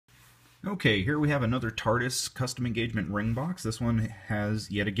Okay, here we have another Tardis custom engagement ring box. This one has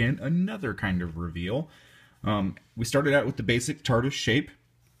yet again another kind of reveal. We started out with the basic Tardis shape.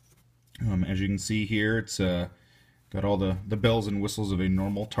 As you can see here, it's got all the bells and whistles of a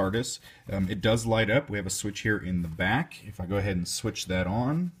normal Tardis. It does light up. We have a switch here in the back. If I go ahead and switch that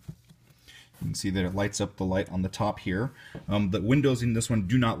on, you can see that it lights up the light on the top here. The windows in this one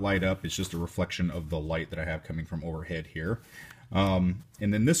do not light up. It's just a reflection of the light that I have coming from overhead here.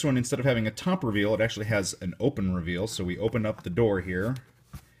 And then this one, instead of having a top reveal, it actually has an open reveal. So we open up the door here.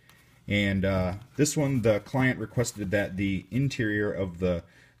 And this one, the client requested that the interior of the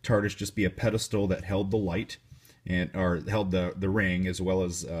Tardis just be a pedestal that held the light, or held the ring, as well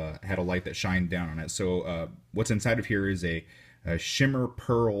as had a light that shined down on it. So what's inside of here is a shimmer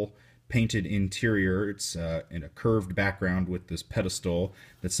pearl painted interior. It's in a curved background with this pedestal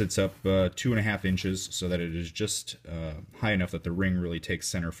that sits up 2.5 inches so that it is just high enough that the ring really takes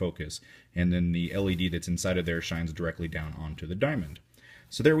center focus. And then the LED that's inside of there shines directly down onto the diamond.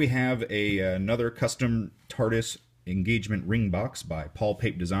 So there we have another custom Tardis engagement ring box by Paul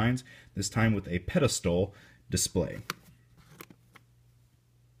Pape Designs, this time with a pedestal display.